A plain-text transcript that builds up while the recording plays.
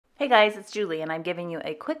Hey guys, it's Julie and I'm giving you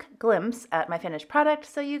a quick glimpse at my finished product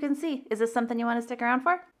so you can see, is this something you want to stick around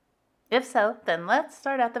for? If so, then let's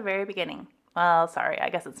start at the very beginning. Well, sorry,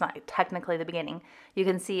 I guess it's not technically the beginning. You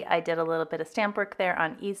can see I did a little bit of stamp work there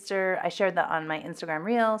on Easter. I shared that on my Instagram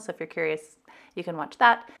reel, so if you're curious, you can watch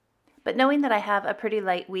that. But knowing that I have a pretty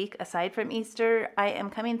light week aside from Easter, I am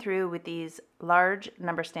coming through with these large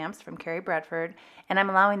number stamps from Carrie Bradford, and I'm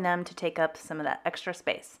allowing them to take up some of that extra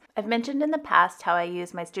space. I've mentioned in the past how I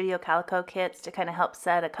use my Studio Calico kits to kind of help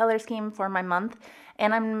set a color scheme for my month,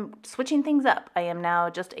 and I'm switching things up. I am now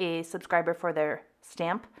just a subscriber for their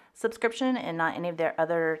stamp subscription and not any of their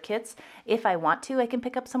other kits. If I want to, I can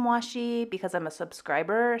pick up some washi because I'm a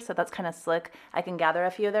subscriber, so that's kind of slick. I can gather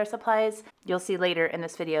a few of their supplies. You'll see later in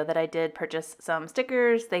this video that I did purchase some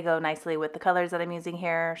stickers. They go nicely with the colors that I'm using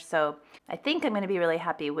here, so I think I'm going to be really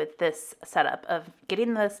happy with this setup of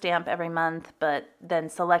getting the stamp every month, but then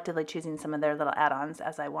selectively choosing some of their little add-ons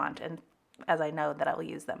as I want and as I know that I will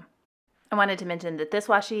use them. I wanted to mention that this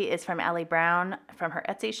washi is from Allie Brown from her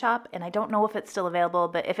Etsy shop, and I don't know if it's still available,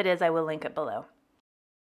 but if it is, I will link it below.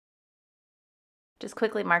 Just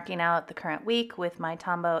quickly marking out the current week with my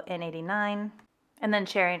Tombow N89, and then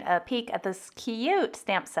sharing a peek at this cute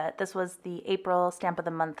stamp set. This was the April Stamp of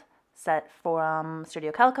the Month set from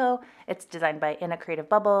Studio Calico. It's designed by In a Creative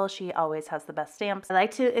Bubble. She always has the best stamps. I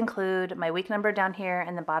like to include my week number down here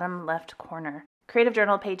in the bottom left corner. Creative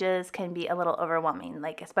journal pages can be a little overwhelming,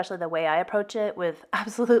 like especially the way I approach it with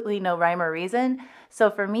absolutely no rhyme or reason. So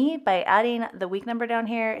for me, by adding the week number down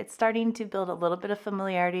here, it's starting to build a little bit of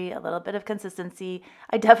familiarity, a little bit of consistency.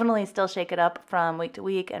 I definitely still shake it up from week to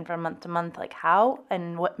week and from month to month, like how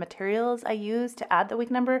and what materials I use to add the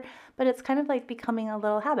week number, but it's kind of like becoming a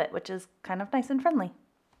little habit, which is kind of nice and friendly.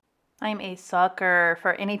 I'm a sucker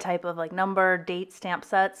for any type of like number, date stamp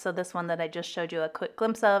sets. So this one that I just showed you a quick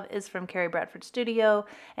glimpse of is from Carrie Bradford Studio,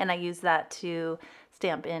 and I use that to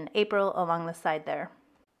stamp in April along the side there.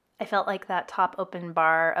 I felt like that top open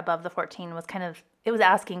bar above the 14 was it was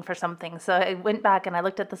asking for something. So I went back and I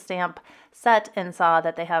looked at the stamp set and saw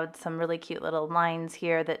that they had some really cute little lines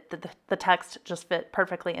here that the text just fit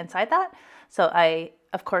perfectly inside that. So I,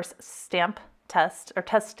 of course, test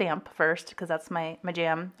stamp first because that's my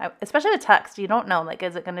jam. Especially with text, you don't know, like,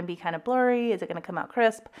 is it going to be kind of blurry? Is it going to come out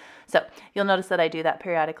crisp? So you'll notice that I do that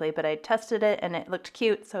periodically, but I tested it and it looked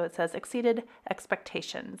cute. So it says exceeded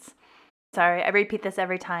expectations. Sorry, I repeat this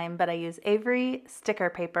every time, but I use Avery sticker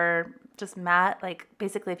paper, just matte, like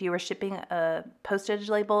basically if you were shipping a postage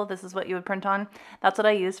label, this is what you would print on. That's what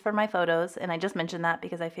I use for my photos, and I just mentioned that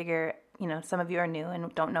because I figure, you know, some of you are new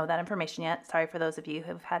and don't know that information yet. Sorry for those of you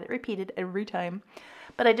who have had it repeated every time.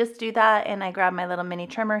 But I just do that, and I grab my little mini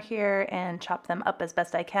trimmer here and chop them up as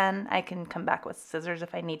best I can. I can come back with scissors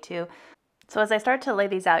if I need to. So as I start to lay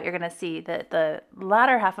these out, you're going to see that the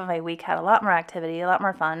latter half of my week had a lot more activity, a lot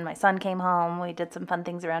more fun. My son came home, we did some fun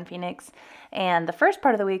things around Phoenix, and the first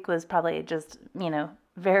part of the week was probably just, you know,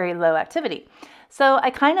 very low activity. So I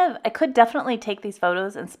could definitely take these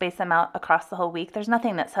photos and space them out across the whole week. There's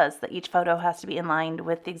nothing that says that each photo has to be in line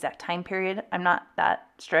with the exact time period. I'm not that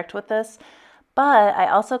strict with this. But I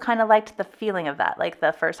also kind of liked the feeling of that. Like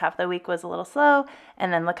the first half of the week was a little slow,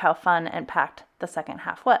 and then look how fun and packed the second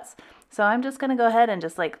half was. So I'm just going to go ahead and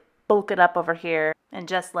just like bulk it up over here and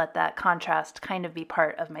just let that contrast kind of be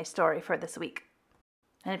part of my story for this week.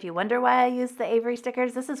 And if you wonder why I use the Avery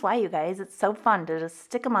stickers, this is why, you guys. It's so fun to just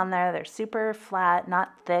stick them on there. They're super flat,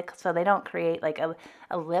 not thick, so they don't create like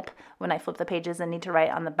a lip when I flip the pages and need to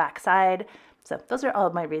write on the back side. So those are all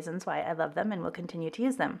of my reasons why I love them and will continue to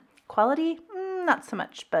use them. Quality? Not so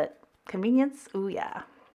much, but convenience? Ooh, yeah.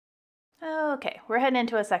 Okay, we're heading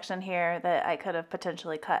into a section here that I could have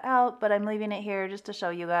potentially cut out, but I'm leaving it here just to show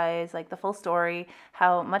you guys like the full story,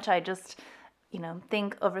 how much I just, you know,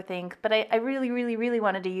 overthink. But I really, really, really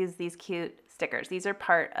wanted to use these cute stickers. These are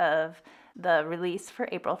part of the release for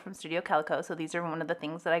April from Studio Calico, so these are one of the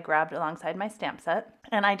things that I grabbed alongside my stamp set,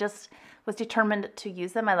 and I just was determined to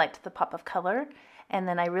use them. I liked the pop of color. And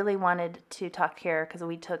then I really wanted to talk here because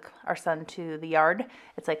we took our son to the yard.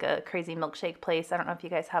 It's like a crazy milkshake place. I don't know if you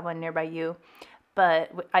guys have one nearby you, but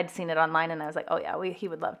I'd seen it online and I was like, oh yeah, he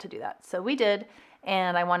would love to do that. So we did,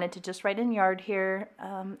 and I wanted to just write in yard here,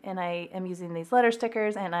 and I am using these letter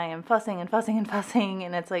stickers, and I am fussing and fussing and fussing,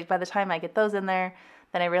 and it's like by the time I get those in there,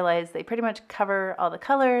 then I realize they pretty much cover all the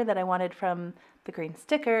color that I wanted from the green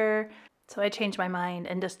sticker. So I changed my mind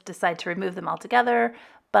and just decided to remove them altogether.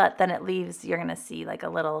 But then it leaves, you're going to see like a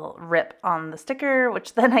little rip on the sticker,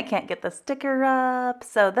 which then I can't get the sticker up.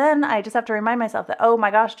 So then I just have to remind myself that, oh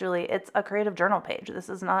my gosh, Julie, it's a creative journal page. This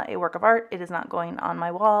is not a work of art. It is not going on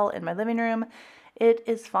my wall in my living room. It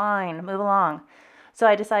is fine. Move along. So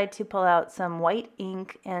I decided to pull out some white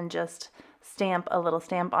ink and just stamp a little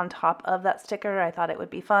stamp on top of that sticker. I thought it would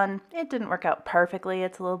be fun. It didn't work out perfectly.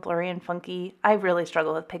 It's a little blurry and funky. I really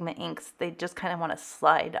struggle with pigment inks. They just kind of want to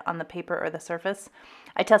slide on the paper or the surface.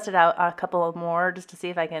 I tested out a couple more just to see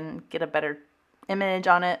if I can get a better image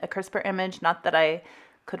on it, a crisper image. Not that I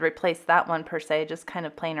could replace that one per se, just kind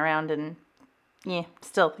of playing around, and yeah,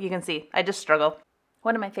 still, you can see, I just struggle.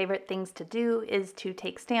 One of my favorite things to do is to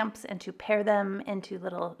take stamps and to pair them into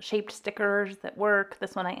little shaped stickers that work.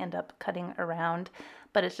 This one I end up cutting around,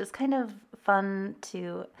 but it's just kind of fun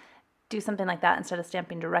to do something like that instead of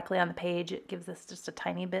stamping directly on the page. It gives us just a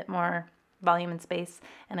tiny bit more volume and space,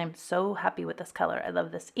 and I'm so happy with this color. I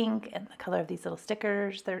love this ink and the color of these little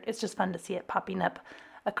stickers. It's just fun to see it popping up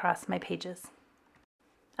across my pages.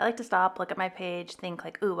 I like to stop, look at my page, think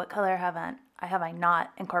like, ooh, what color have I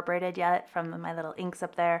not incorporated yet from my little inks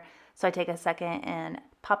up there? So I take a second and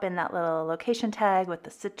pop in that little location tag with the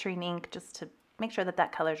citrine ink just to make sure that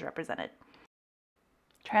that color is represented.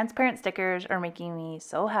 Transparent stickers are making me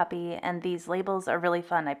so happy, and these labels are really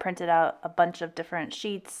fun. I printed out a bunch of different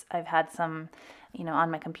sheets. I've had some, on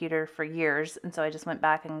my computer for years, and so I just went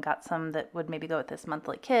back and got some that would maybe go with this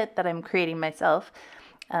monthly kit that I'm creating myself.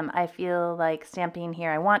 I feel like stamping here,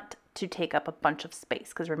 I want to take up a bunch of space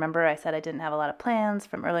because remember I said I didn't have a lot of plans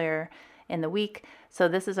from earlier in the week. So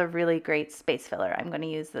this is a really great space filler. I'm going to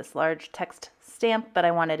use this large text stamp, but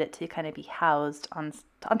I wanted it to kind of be housed on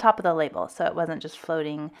top of the label so it wasn't just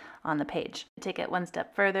floating on the page. Take it one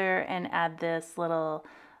step further and add this little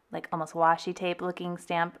like almost washi tape looking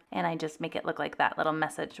stamp, and I just make it look like that little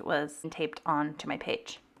message was taped onto my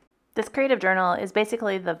page. This creative journal is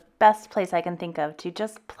basically the best place I can think of to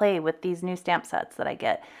just play with these new stamp sets that I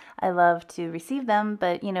get. I love to receive them,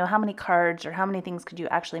 but how many cards or how many things could you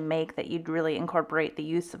actually make that you'd really incorporate the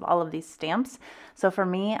use of all of these stamps? So for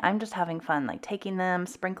me, I'm just having fun, like taking them,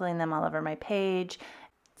 sprinkling them all over my page.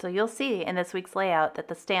 So you'll see in this week's layout that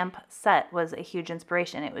the stamp set was a huge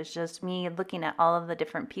inspiration. It was just me looking at all of the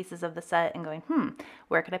different pieces of the set and going,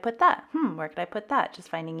 where could I put that? Where could I put that? Just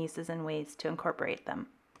finding uses and ways to incorporate them.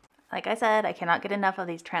 Like I said, I cannot get enough of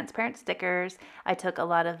these transparent stickers. I took a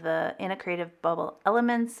lot of the In a Creative Bubble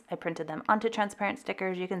elements. I printed them onto transparent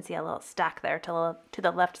stickers. You can see a little stack there to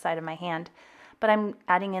the left side of my hand. But I'm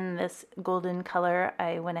adding in this golden color.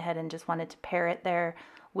 I went ahead and just wanted to pair it there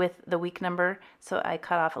with the week number. So I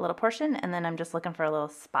cut off a little portion, and then I'm just looking for a little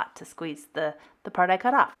spot to squeeze the part I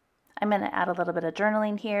cut off. I'm going to add a little bit of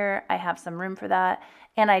journaling here. I have some room for that.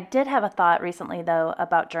 And I did have a thought recently, though,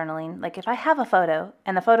 about journaling. Like if I have a photo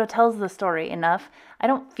and the photo tells the story enough, I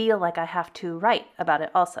don't feel like I have to write about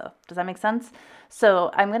it also. Does that make sense?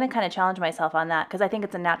 So I'm going to kind of challenge myself on that because I think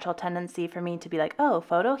it's a natural tendency for me to be like, oh,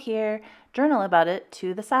 photo here, journal about it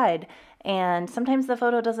to the side. And sometimes the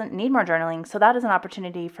photo doesn't need more journaling. So that is an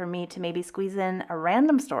opportunity for me to maybe squeeze in a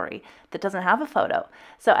random story that doesn't have a photo.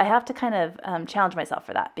 So I have to kind of challenge myself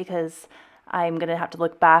for that because I'm going to have to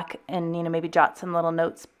look back and, maybe jot some little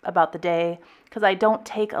notes about the day because I don't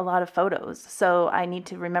take a lot of photos. So I need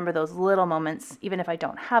to remember those little moments even if I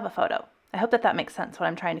don't have a photo. I hope that makes sense what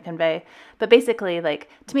I'm trying to convey. But basically,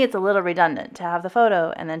 to me, it's a little redundant to have the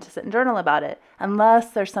photo and then to sit and journal about it.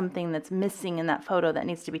 Unless there's something that's missing in that photo that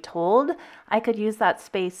needs to be told, I could use that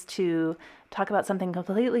space to talk about something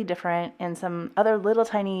completely different and some other little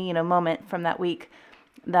tiny, moment from that week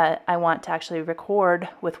that I want to actually record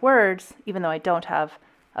with words, even though I don't have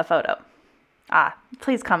a photo.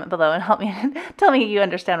 Please comment below and help me tell me you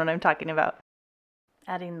understand what I'm talking about.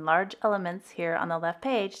 Adding large elements here on the left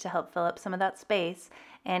page to help fill up some of that space.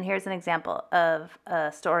 And here's an example of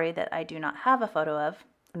a story that I do not have a photo of,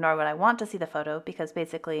 nor would I want to see the photo because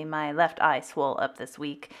basically my left eye swole up this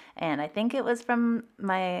week. And I think it was from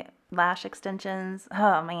my lash extensions.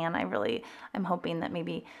 Oh man, I'm hoping that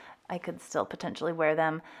maybe I could still potentially wear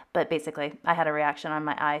them, but basically I had a reaction on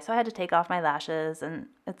my eye, so I had to take off my lashes, and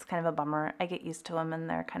it's kind of a bummer. I get used to them, and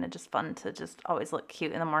they're kind of just fun to just always look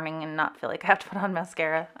cute in the morning and not feel like I have to put on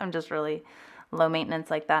mascara. I'm just really low maintenance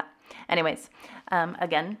like that. Anyways,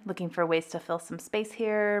 again, looking for ways to fill some space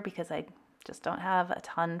here because I just don't have a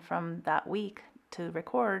ton from that week to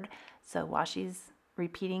record, so washi's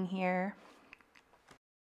repeating here.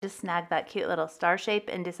 Just snagged that cute little star shape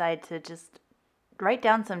and decided to just write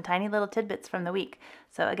down some tiny little tidbits from the week.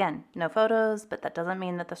 So again, no photos, but that doesn't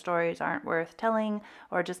mean that the stories aren't worth telling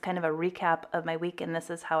or just kind of a recap of my week. And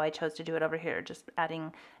this is how I chose to do it over here, just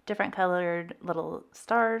adding different colored little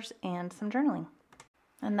stars and some journaling.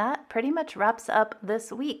 And that pretty much wraps up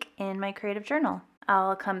this week in my creative journal.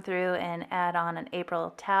 I'll come through and add on an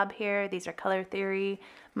April tab here. These are Color Theory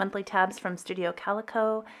monthly tabs from Studio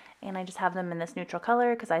Calico, and I just have them in this neutral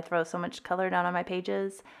color because I throw so much color down on my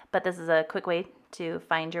pages. But this is a quick way to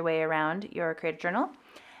find your way around your creative journal.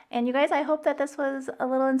 And you guys, I hope that this was a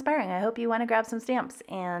little inspiring. I hope you want to grab some stamps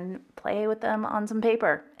and play with them on some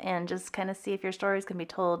paper and just kind of see if your stories can be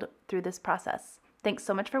told through this process. Thanks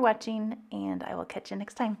so much for watching, and I will catch you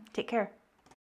next time. Take care.